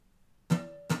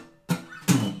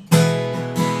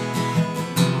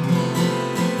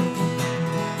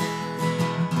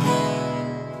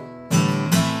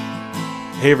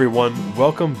Hey everyone,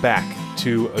 welcome back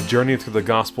to A Journey Through the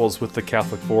Gospels with the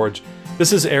Catholic Forge.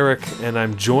 This is Eric, and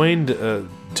I'm joined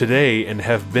today and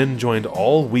have been joined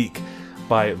all week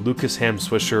by Lucas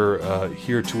Ham-Swisher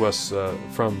here to us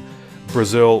from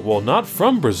Brazil. Well, not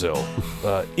from Brazil,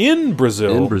 in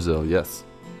Brazil. In Brazil, yes.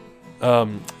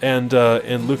 And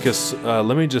Lucas,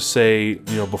 let me just say,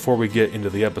 before we get into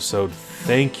the episode,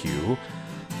 thank you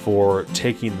for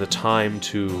taking the time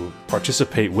to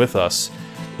participate with us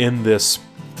in this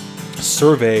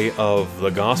survey of the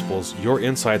Gospels. Your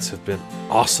insights have been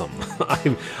awesome.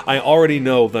 I already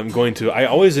know that I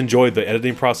always enjoyed the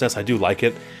editing process. I do like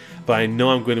it, but I know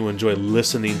I'm going to enjoy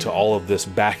listening to all of this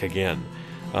back again.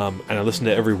 And I listen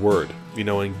to every word,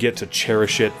 and get to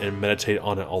cherish it and meditate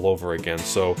on it all over again.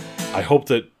 So I hope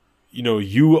that,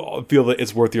 you feel that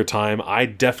it's worth your time. I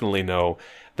definitely know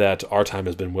that our time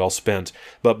has been well spent.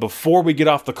 But before we get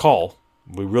off the call,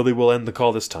 we really will end the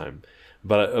call this time.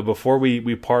 But before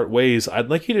we part ways, I'd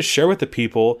like you to share with the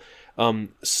people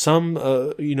some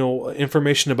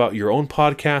information about your own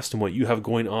podcast and what you have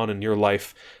going on in your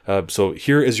life. So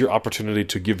here is your opportunity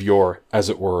to give your, as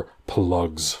it were,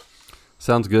 plugs.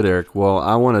 Sounds good, Eric. Well,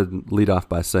 I want to lead off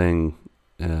by saying,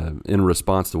 in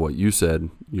response to what you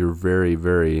said, your very,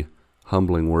 very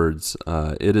humbling words,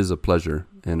 it is a pleasure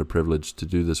and a privilege to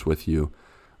do this with you.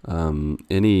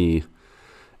 Any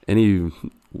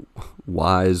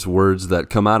wise words that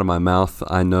come out of my mouth,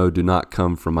 I know do not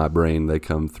come from my brain. They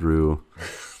come through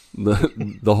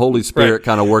the Holy Spirit right.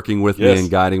 kind of working with me and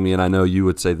guiding me, and I know you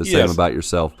would say the same about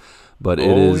yourself. But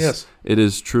it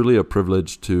is truly a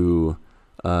privilege to,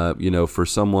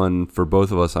 for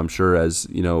both of us, I'm sure, as,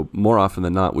 more often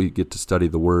than not, we get to study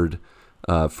the Word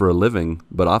for a living,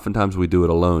 but oftentimes we do it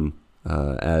alone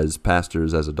as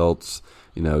pastors, as adults,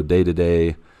 day to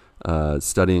day,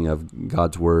 studying of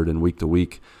God's Word and week to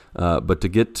week. But to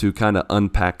get to kind of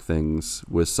unpack things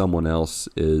with someone else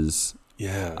is,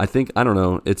 I don't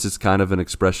know, it's just kind of an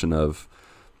expression of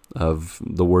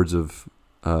the words of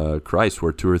Christ,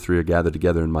 where two or three are gathered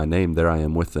together in my name, there I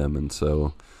am with them. And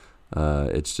so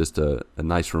it's just a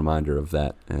nice reminder of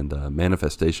that and a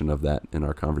manifestation of that in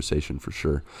our conversation for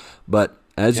sure. But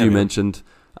as you mentioned,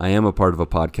 I am a part of a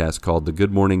podcast called The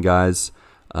Good Morning Guys.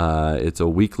 It's a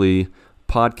weekly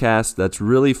podcast that's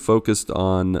really focused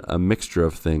on a mixture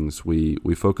of things. We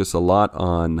focus a lot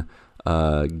on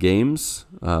games,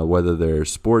 whether they're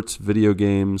sports, video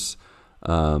games,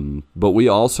 but we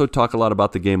also talk a lot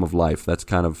about the game of life. That's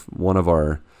kind of one of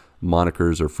our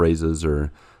monikers or phrases,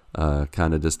 or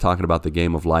kind of just talking about the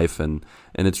game of life. And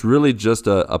it's really just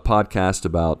a podcast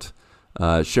about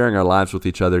sharing our lives with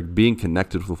each other, being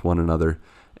connected with one another.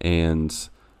 And,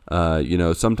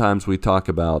 sometimes we talk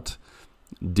about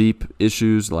deep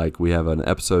issues, like we have an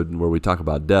episode where we talk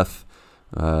about death,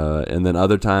 and then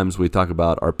other times we talk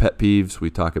about our pet peeves. We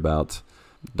talk about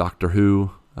Doctor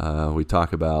Who. We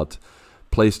talk about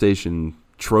PlayStation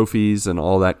trophies and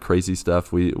all that crazy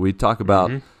stuff. We talk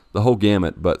about the whole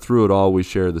gamut, but through it all, we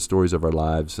share the stories of our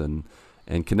lives and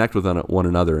connect with one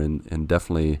another, and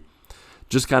definitely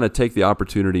just kind of take the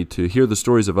opportunity to hear the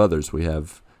stories of others. We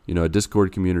have, a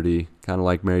Discord community, kind of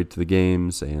like Married to the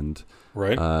Games, and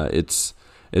it's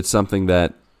something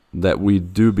that we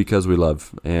do because we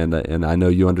love, and I know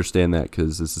you understand that,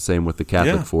 because it's the same with the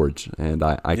Catholic Forge, and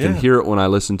I can hear it when I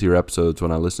listen to your episodes,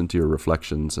 when I listen to your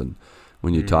reflections, and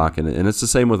when you talk, and it's the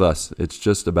same with us. It's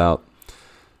just about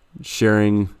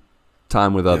sharing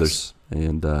time with others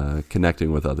and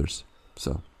connecting with others.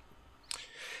 So,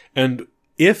 and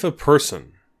if a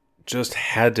person just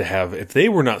had to have, if they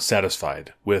were not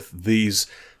satisfied with these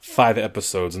 5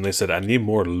 episodes and they said, I need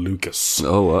more Lucas,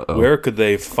 where could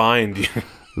they find you?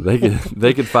 They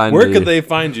could find Where me. could they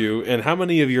find you, and how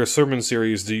many of your sermon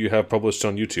series do you have published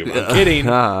on YouTube? I'm kidding.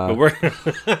 But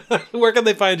where can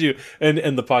they find you and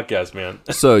the podcast, man?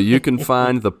 So you can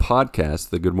find the podcast,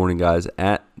 The Good Morning Guys,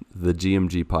 at the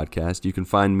GMG Podcast. You can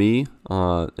find me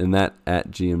in that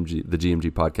at GMG. The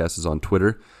GMG Podcast is on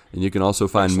Twitter, and you can also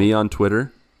find me on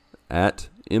Twitter at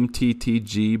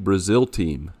MTTG Brazil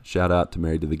Team. Shout out to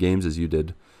Married to the Games, as you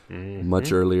did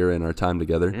much earlier in our time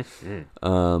together.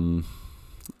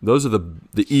 Those are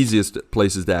the easiest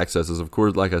places to access us. Of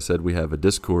course, like I said, we have a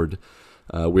Discord.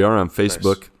 We are on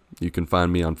Facebook. Nice. You can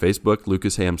find me on Facebook,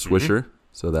 Lucas Ham-Swisher.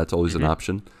 So that's always an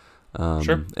option.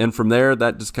 Sure. And from there,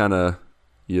 that just kind of,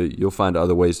 you'll find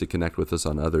other ways to connect with us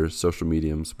on other social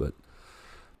mediums. But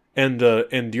and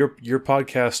your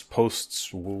podcast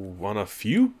posts on a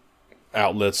few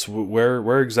outlets.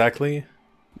 Where exactly?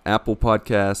 Apple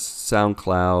Podcasts,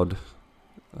 SoundCloud.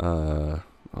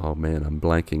 Oh man, I'm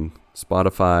blanking.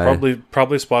 Spotify.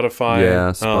 Probably Spotify.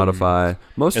 Yeah, Spotify.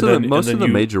 Most of the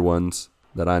major ones.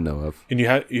 that I know of. And you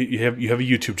have a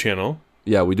YouTube channel.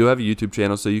 Yeah, we do have a YouTube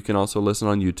channel, so you can also listen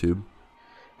on YouTube.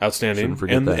 Outstanding.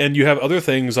 And you have other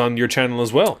things on your channel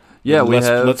as well. Yeah, we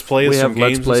have Let's Plays, some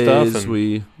games and stuff.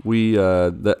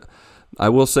 And I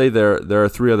will say there are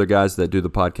 3 other guys that do the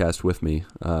podcast with me.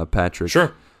 Patrick,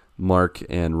 sure, Mark,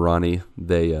 and Ronnie.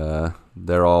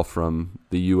 They're all from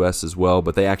the U.S. as well,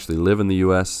 but they actually live in the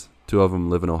U.S. 2 of them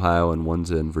live in Ohio and one's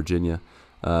in Virginia.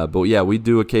 But yeah, we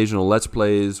do occasional Let's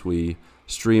Plays. We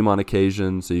stream on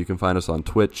occasion, so you can find us on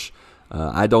Twitch.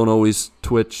 I don't always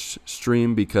Twitch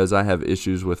stream because I have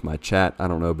issues with my chat. I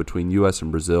don't know, between U.S.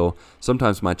 and Brazil.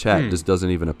 Sometimes my chat just doesn't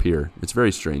even appear. It's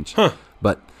very strange. Huh.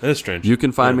 But that is strange. You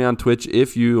can find me on Twitch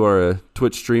if you are a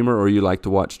Twitch streamer or you like to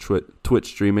watch Twitch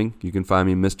streaming. You can find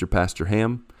me Mr. Pastor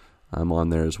Ham. I'm on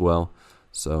there as well.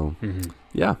 So,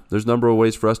 yeah, there's a number of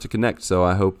ways for us to connect. So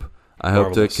I hope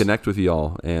to connect with you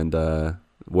all. And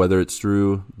whether it's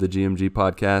through the GMG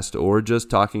podcast or just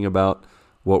talking about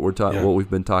what we've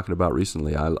been talking about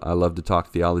recently. I love to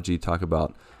talk theology, talk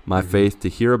about my faith, to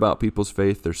hear about people's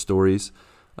faith, their stories.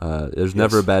 There's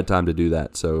never a bad time to do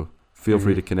that. So feel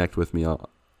free to connect with me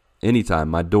anytime.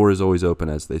 My door is always open,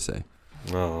 as they say.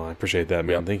 Oh, I appreciate that,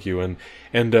 man. Yep. Thank you.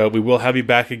 And we will have you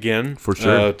back again for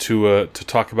sure to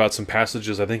talk about some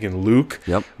passages, I think, in Luke.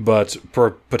 Yep. But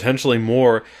potentially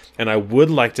more. And I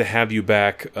would like to have you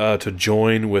back to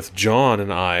join with John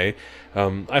and I.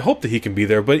 I hope that he can be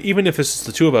there. But even if it's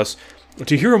the 2 of us,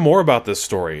 to hear more about this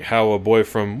story, how a boy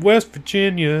from West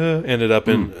Virginia ended up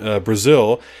in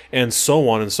Brazil, and so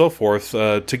on and so forth,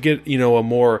 to get a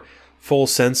more full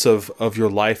sense of your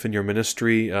life and your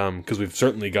ministry, because we've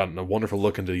certainly gotten a wonderful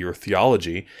look into your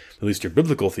theology, at least your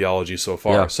biblical theology so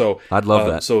far. Yeah, so I'd love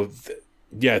that. So,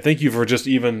 thank you for just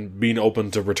even being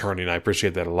open to returning. I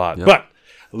appreciate that a lot. Yep. But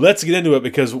let's get into it,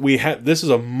 because this is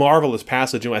a marvelous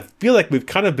passage, and I feel like we've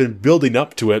kind of been building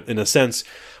up to it in a sense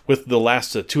with the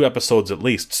last 2 episodes at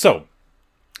least. So,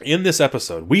 in this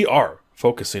episode, we are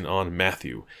focusing on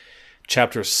Matthew,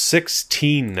 chapter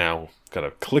 16 now. Got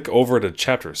to click over to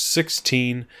chapter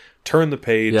 16, turn the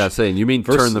page. Yeah, you mean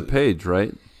turn the page,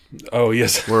 right? Oh,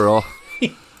 yes. We're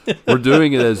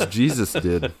doing it as Jesus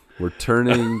did. We're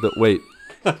turning the... Wait.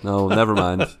 No, never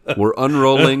mind. We're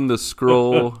unrolling the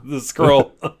scroll.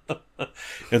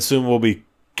 And soon we'll be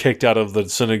kicked out of the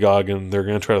synagogue, and they're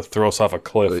going to try to throw us off a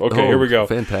cliff. Okay, here we go.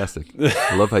 Fantastic.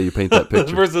 I love how you paint that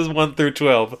picture. Verses 1 through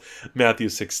 12, Matthew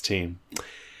 16.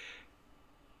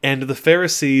 And the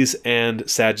Pharisees and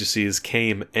Sadducees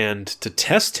came, and to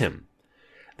test him,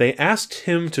 they asked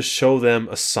him to show them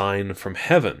a sign from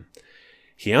heaven.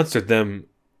 He answered them,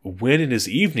 "When it is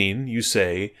evening, you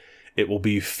say, 'It will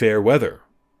be fair weather,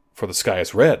 for the sky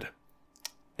is red.'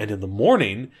 And in the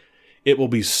morning, 'It will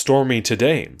be stormy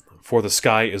today, for the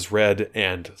sky is red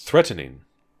and threatening.'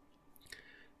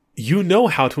 You know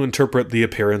how to interpret the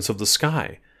appearance of the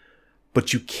sky,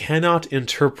 but you cannot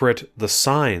interpret the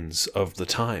signs of the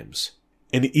times.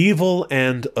 An evil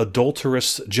and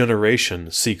adulterous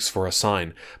generation seeks for a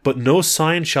sign, but no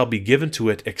sign shall be given to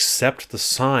it except the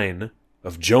sign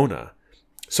of Jonah."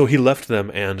 So he left them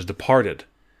and departed.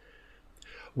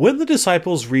 When the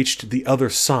disciples reached the other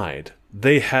side,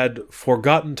 they had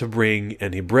forgotten to bring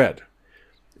any bread.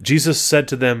 Jesus said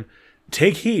to them,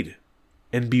 "Take heed,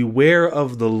 and beware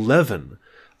of the leaven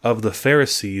of the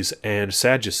Pharisees and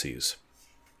Sadducees."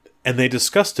 And they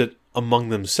discussed it among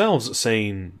themselves,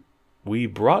 saying, "We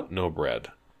brought no bread."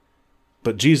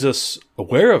 But Jesus,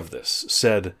 aware of this,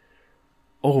 said,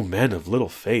 "O men of little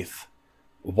faith,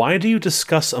 why do you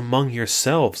discuss among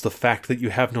yourselves the fact that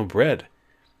you have no bread?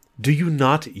 Do you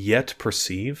not yet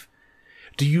perceive?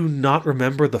 Do you not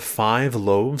remember the 5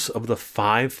 loaves of the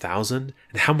 5,000,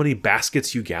 and how many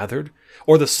baskets you gathered?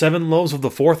 Or the 7 loaves of the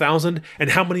 4,000,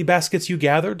 and how many baskets you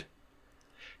gathered?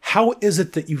 How is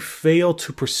it that you fail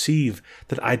to perceive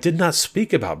that I did not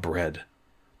speak about bread?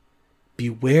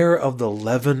 Beware of the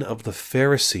leaven of the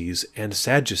Pharisees and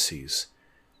Sadducees."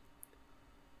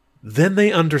 Then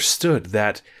they understood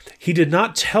that he did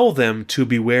not tell them to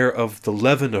beware of the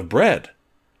leaven of bread,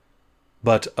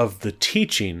 but of the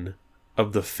teaching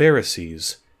of the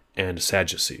Pharisees and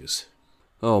Sadducees.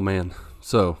 Oh man,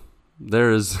 so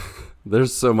there's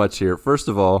so much here. First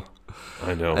of all,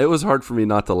 I know it was hard for me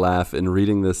not to laugh in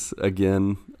reading this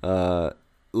again.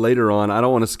 Later on, I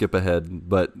don't want to skip ahead,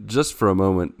 but just for a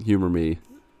moment, humor me.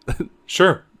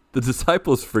 Sure. The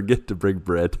disciples forget to bring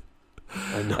bread.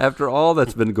 I know. After all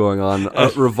that's been going on,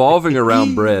 revolving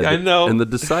around bread. I know. And the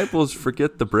disciples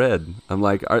forget the bread. I'm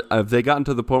like, have they gotten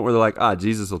to the point where they're like,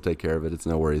 Jesus will take care of it. It's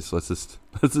no worries. Let's just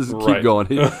keep going.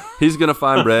 He's going to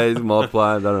find bread. He's going to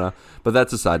multiply. I don't know. But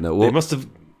that's a side note.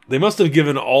 They must have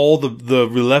given all the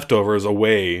leftovers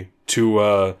away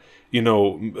to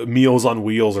Meals on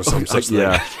Wheels or some such thing.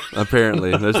 Yeah,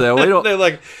 apparently. They're saying, They're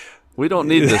like, we don't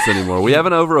need this anymore. We have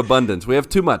an overabundance. We have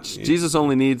too much. Jesus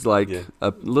only needs a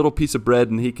little piece of bread,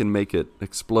 and he can make it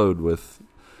explode with.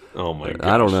 Oh my gosh.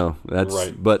 I don't know. That's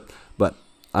right. But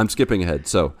I'm skipping ahead.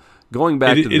 So going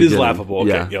back to the it is laughable.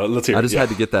 Okay, let's hear it. I just had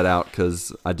to get that out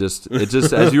because it just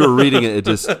as you were reading it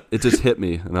just hit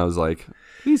me, and I was like,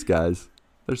 these guys,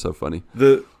 they're so funny.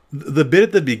 The bit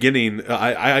at the beginning,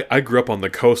 I grew up on the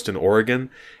coast in Oregon,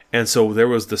 and so there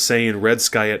was the saying, "Red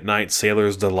sky at night,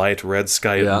 sailors delight. Red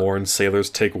sky at morn, sailors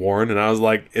take warn." And I was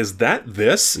like, "Is that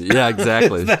this?" Yeah,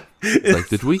 exactly.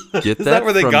 Did we get that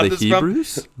where they from got the this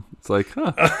Hebrews? from? It's like,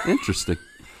 interesting.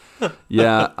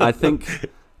 Yeah, I think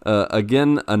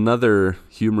again another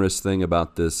humorous thing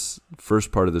about this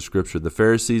first part of the scripture: the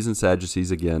Pharisees and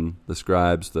Sadducees, again, the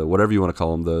scribes, the whatever you want to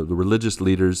call them, the religious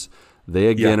leaders. They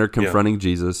again are confronting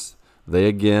Jesus. They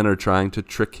again are trying to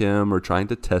trick him or trying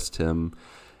to test him.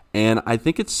 And I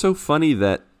think it's so funny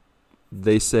that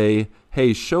they say,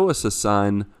 "Hey, show us a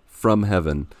sign from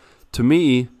heaven." To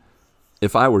me,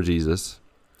 if I were Jesus,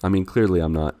 I mean, clearly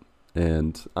I'm not,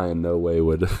 and I in no way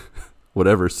would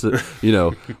whatever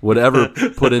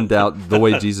put in doubt the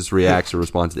way Jesus reacts or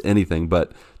responds to anything.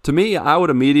 But to me, I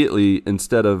would immediately,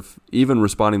 instead of even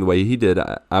responding the way he did,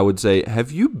 I would say,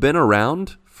 "Have you been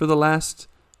around for the last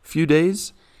few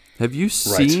days? Have you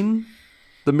seen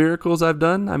the miracles I've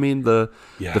done? I mean, the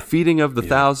feeding of the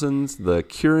thousands, the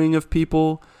curing of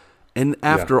people, and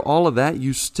after all of that,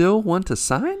 you still want a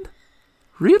sign?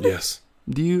 Really? Yes.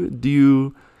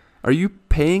 Are you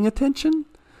paying attention?"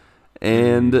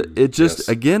 And it just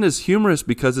again is humorous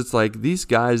because it's like these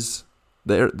guys,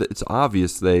 it's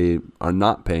obvious they are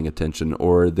not paying attention,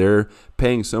 or they're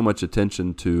paying so much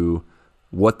attention to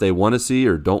what they want to see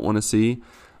or don't want to see.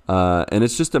 And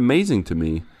it's just amazing to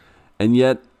me. And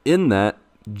yet in that,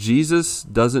 Jesus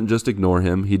doesn't just ignore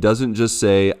him. He doesn't just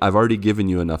say, "I've already given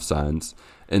you enough signs."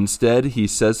 Instead, he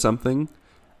says something,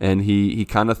 and he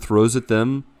kind of throws at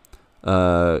them.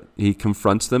 He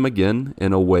confronts them again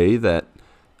in a way that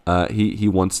he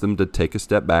wants them to take a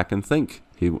step back and think.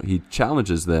 He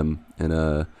challenges them in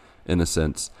a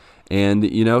sense. And,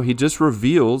 he just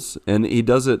reveals, and he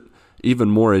does it even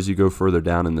more as you go further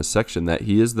down in this section, that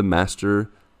he is the master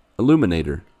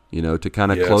illuminator, to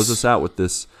kind of close us out with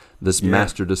this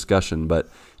master discussion. But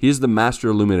he is the master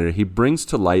illuminator. He brings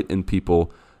to light in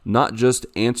people not just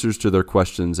answers to their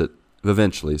questions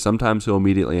eventually. Sometimes he'll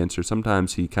immediately answer.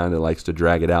 Sometimes he kind of likes to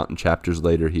drag it out, and chapters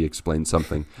later he explains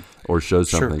something or shows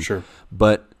something. Sure.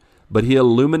 But he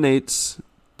illuminates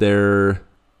their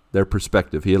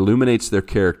perspective. He illuminates their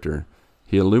character.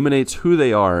 He illuminates who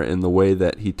they are in the way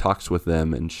that he talks with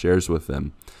them and shares with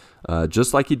them,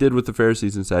 just like he did with the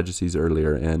Pharisees and Sadducees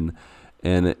earlier. And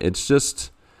it's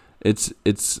just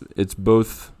it's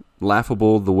both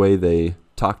laughable the way they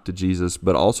talk to Jesus,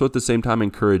 but also at the same time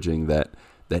encouraging that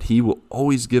he will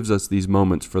always gives us these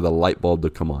moments for the light bulb to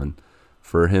come on,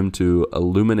 for him to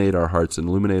illuminate our hearts and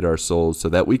illuminate our souls, so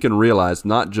that we can realize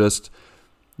not just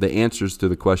the answers to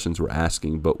the questions we're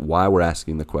asking, but why we're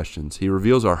asking the questions. He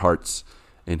reveals our hearts,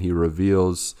 and he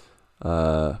reveals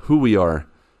who we are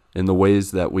in the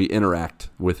ways that we interact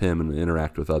with him and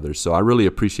interact with others. So I really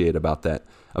appreciate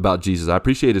about Jesus. I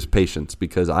appreciate his patience,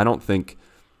 because I don't think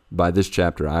by this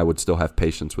chapter I would still have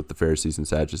patience with the Pharisees and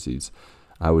Sadducees.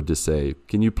 I would just say,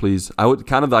 "Can you please?" I would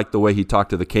kind of like the way he talked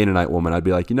to the Canaanite woman. I'd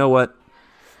be like, "You know what?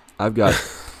 I've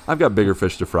got bigger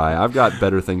fish to fry. I've got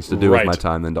better things to do with my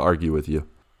time than to argue with you."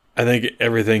 I think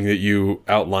everything that you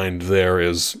outlined there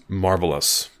is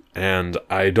marvelous, and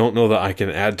I don't know that I can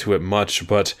add to it much,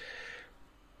 but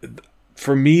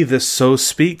for me, this so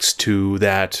speaks to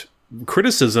that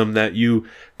criticism that you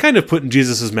kind of put in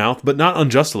Jesus' mouth, but not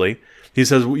unjustly. He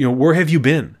says, "Where have you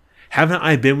been? Haven't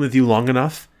I been with you long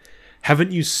enough?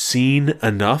 Haven't you seen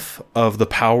enough of the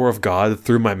power of God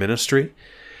through my ministry?"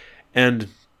 And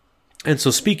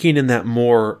so speaking in that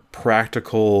more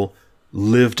practical,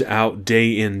 lived out,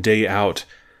 day in, day out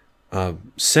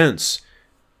sense,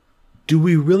 do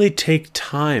we really take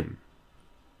time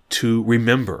to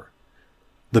remember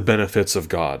the benefits of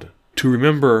God, to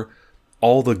remember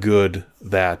all the good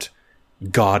that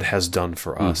God has done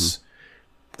for us?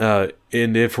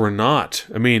 And if we're not,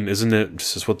 I mean, isn't it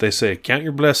just what they say? Count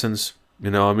your blessings.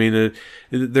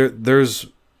 There's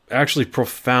actually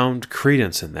profound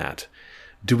credence in that.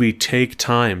 Do we take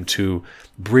time to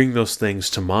bring those things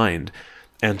to mind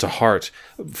and to heart?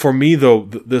 For me, though,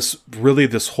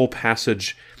 this whole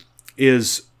passage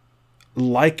is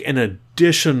like an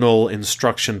additional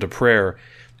instruction to prayer.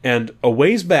 And a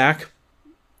ways back,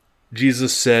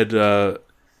 Jesus said,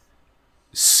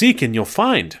 "Seek and you'll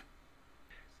find."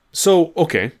 So,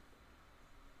 okay.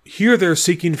 Here they're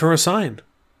seeking for a sign.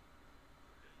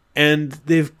 And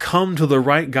they've come to the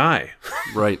right guy.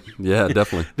 Right. Yeah,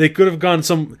 definitely. They could have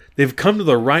they've come to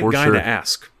the right For guy sure. to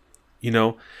ask,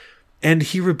 and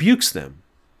he rebukes them.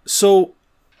 So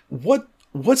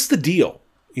what's the deal?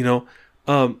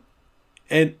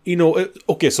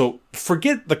 Okay, so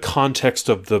forget the context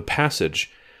of the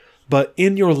passage, but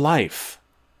in your life,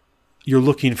 you're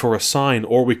looking for a sign,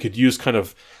 or we could use kind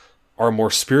of our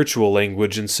more spiritual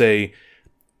language and say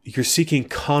you're seeking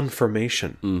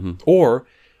confirmation, or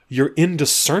you're in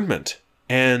discernment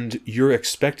and you're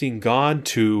expecting God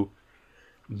to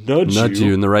nudge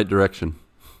you in the right direction.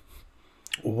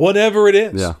 Whatever it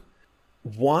is. Yeah.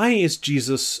 Why is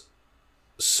Jesus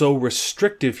so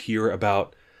restrictive here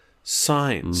about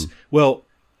signs? Well,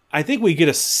 I think we get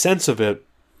a sense of it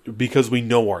because we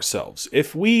know ourselves.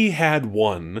 If we had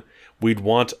one, we'd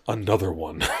want another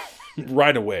one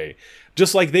right away,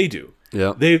 just like they do.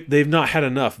 Yeah. They've not had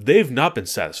enough. They've not been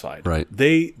satisfied. Right.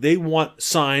 They want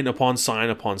sign upon sign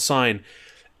upon sign.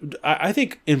 I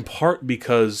think in part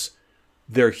because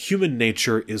their human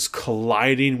nature is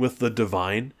colliding with the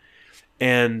divine,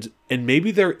 and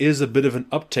maybe there is a bit of an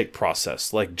uptake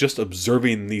process, like just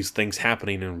observing these things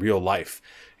happening in real life,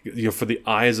 for the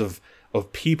eyes of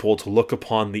people to look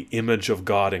upon the image of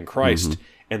God in Christ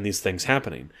and these things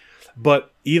happening.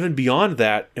 But even beyond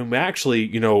that, and we actually,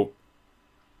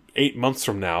 8 months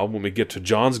from now, when we get to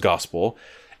John's gospel,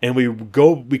 and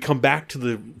we come back to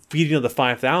the feeding of the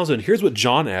 5,000, here's what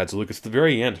John adds, Luke, it's the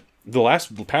very end, the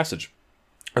last passage,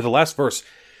 or the last verse,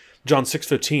 John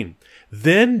 6:15.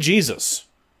 Then Jesus,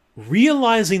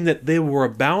 realizing that they were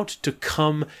about to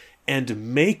come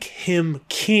and make him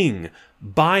king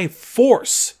by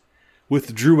force,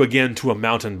 withdrew again to a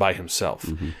mountain by himself.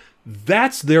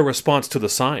 That's their response to the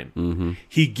sign.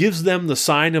 He gives them the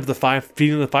sign of the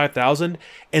feeding of the 5,000,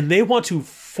 and they want to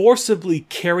forcibly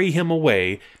carry him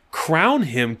away, crown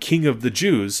him king of the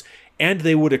Jews, and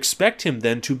they would expect him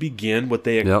then to begin what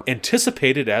they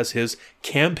anticipated as his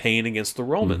campaign against the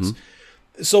Romans.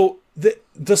 So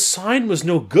the sign was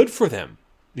no good for them.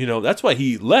 That's why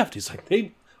he left. He's like,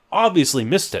 they obviously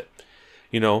missed it.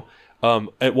 And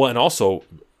also,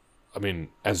 I mean,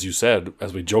 as you said,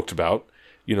 as we joked about,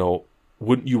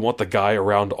 wouldn't you want the guy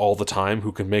around all the time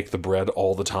who can make the bread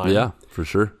all the time? Yeah, for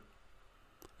sure.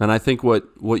 And I think what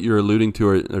you're alluding to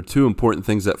are two important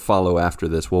things that follow after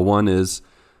this. Well, one is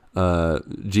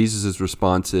Jesus'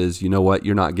 response is, you know what?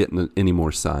 You're not getting any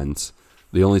more signs.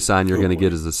 The only sign you're going to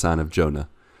get is the sign of Jonah.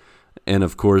 And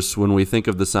of course, when we think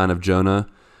of the sign of Jonah,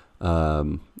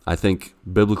 I think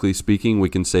biblically speaking, we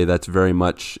can say that's very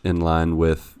much in line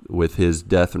with his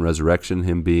death and resurrection,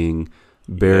 him being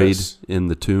buried in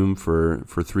the tomb for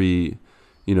 3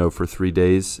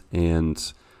 days,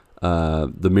 and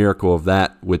the miracle of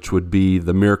that, which would be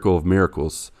the miracle of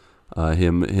miracles,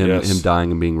 him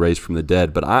dying and being raised from the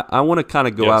dead. But I want to kind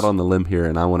of go out on the limb here,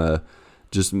 and I want to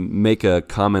just make a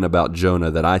comment about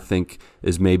Jonah that I think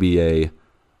is maybe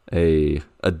a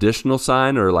additional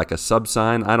sign, or like a sub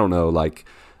sign. I don't know, like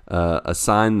a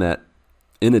sign that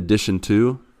in addition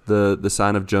to the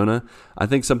sign of Jonah. I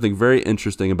think something very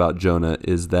interesting about Jonah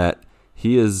is that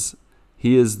he is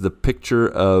the picture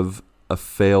of a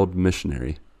failed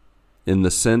missionary, in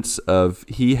the sense of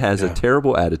he has a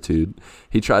terrible attitude.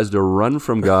 He tries to run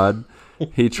from God.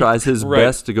 He tries his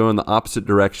best to go in the opposite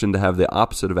direction, to have the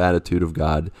opposite of attitude of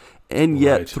God. And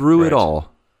yet through it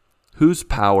all, whose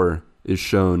power is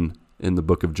shown in the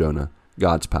book of Jonah?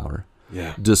 God's power.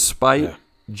 Yeah. Despite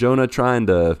Jonah trying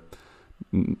to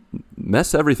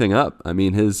mess everything up. I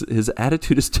mean, his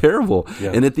attitude is terrible.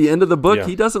 Yeah. And at the end of the book,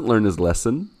 he doesn't learn his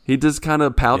lesson. He just kind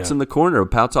of pouts in the corner,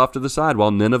 pouts off to the side,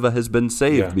 while Nineveh has been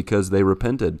saved because they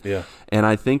repented. Yeah. And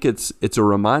I think it's a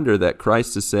reminder that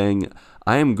Christ is saying,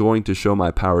 I am going to show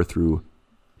my power through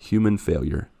human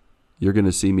failure. You're going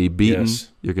to see me beaten. Yes.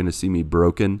 You're going to see me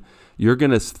broken. You're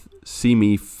going to see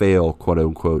me fail, quote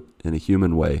unquote, in a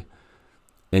human way.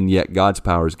 And yet God's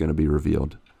power is going to be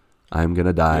revealed. I am going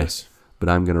to die. Yes. But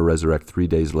I'm going to resurrect 3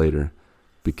 days later,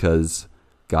 because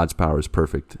God's power is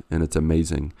perfect and it's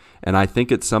amazing. And I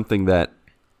think it's something that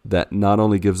not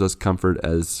only gives us comfort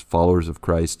as followers of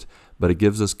Christ, but it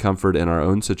gives us comfort in our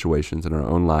own situations, in our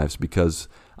own lives, because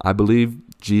I believe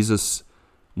Jesus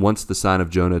wants the sign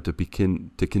of Jonah to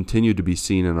continue to be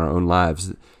seen in our own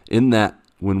lives, in that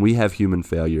when we have human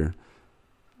failure,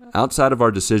 outside of our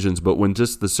decisions, but when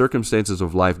just the circumstances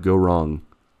of life go wrong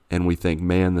and we think,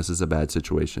 man, this is a bad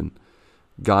situation,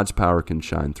 God's power can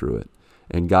shine through it.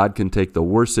 And God can take the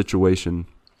worst situation,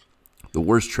 the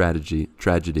worst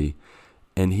tragedy,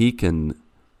 and he can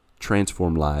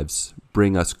transform lives,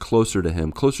 bring us closer to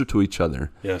Him, closer to each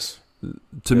other. Yes.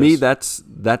 To me, that's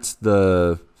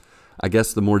the, I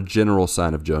guess, the more general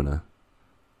sign of Jonah.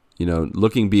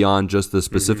 Looking beyond just the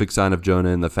specific sign of Jonah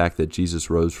and the fact that Jesus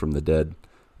rose from the dead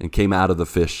and came out of the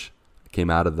fish, came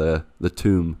out of the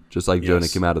tomb, just like Jonah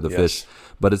came out of the fish.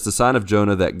 But it's the sign of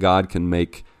Jonah that God can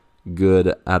make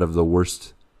good out of the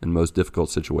worst and most difficult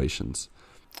situations.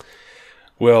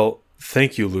 Well,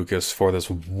 thank you, Lucas, for this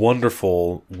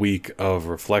wonderful week of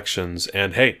reflections.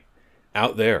 And hey,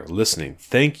 out there listening,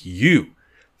 thank you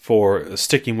for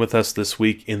sticking with us this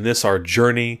week in this, our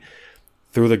journey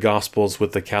through the Gospels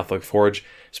with the Catholic Forge.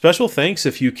 Special thanks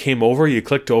if you came over, you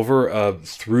clicked over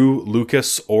through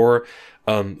Lucas or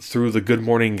through the Good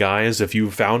Morning Guys, if you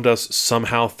found us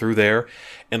somehow through there.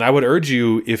 And I would urge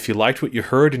you, if you liked what you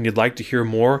heard and you'd like to hear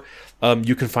more,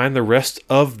 you can find the rest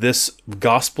of this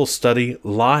gospel study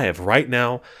live right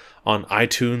now on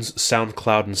iTunes,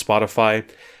 SoundCloud, and Spotify.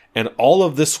 And all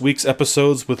of this week's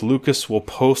episodes with Lucas will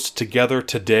post together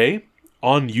today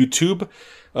on YouTube.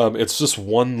 It's just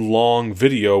one long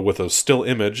video with a still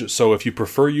image. So if you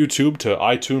prefer YouTube to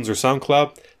iTunes or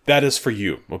SoundCloud, that is for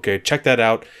you. Okay, check that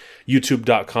out.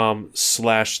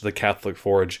 YouTube.com/The Catholic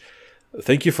Forge.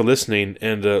 Thank you for listening.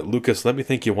 And Lucas, let me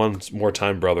thank you one more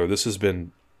time, brother. This has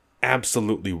been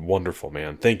absolutely wonderful,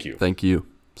 man. Thank you. Thank you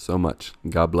so much.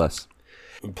 God bless.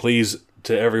 Please,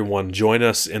 to everyone, join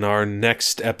us in our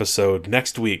next episode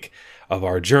next week of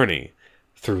our journey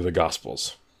through the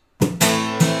Gospels.